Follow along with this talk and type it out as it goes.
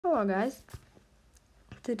Hello guys,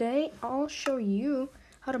 today I'll show you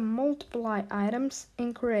how to multiply items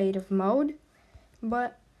in creative mode,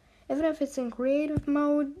 but even if it's in creative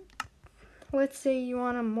mode, let's say you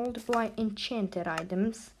want to multiply enchanted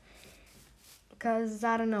items, because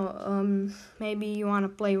I don't know, maybe you want to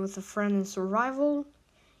play with a friend in survival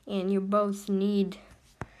and you both need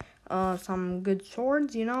some good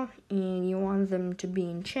swords, and you want them to be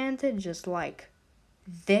enchanted just like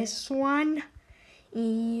this one.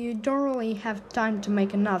 You don't really have time to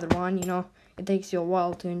make another one, it takes you a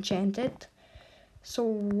while to enchant it. So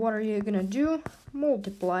what are you gonna do?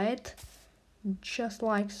 Multiply it just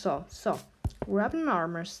like so. So grab an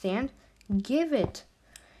armor stand, give it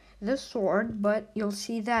the sword, but you'll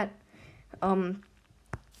see that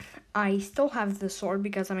I still have the sword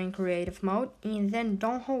because I'm in creative mode, and then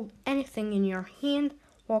don't hold anything in your hand,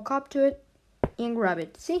 walk up to it and grab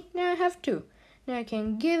it. See, now I have two. Now I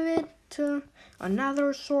can give it to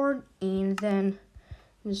another sword and then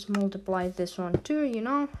just multiply this one too,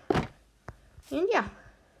 and yeah,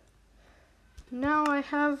 now I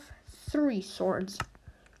have 3 swords.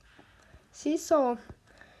 See, so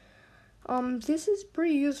this is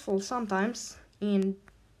pretty useful sometimes, and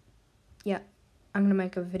yeah, I'm gonna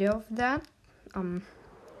make a video of that.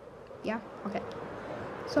 Yeah, okay,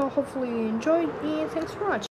 so hopefully you enjoyed and thanks for watching.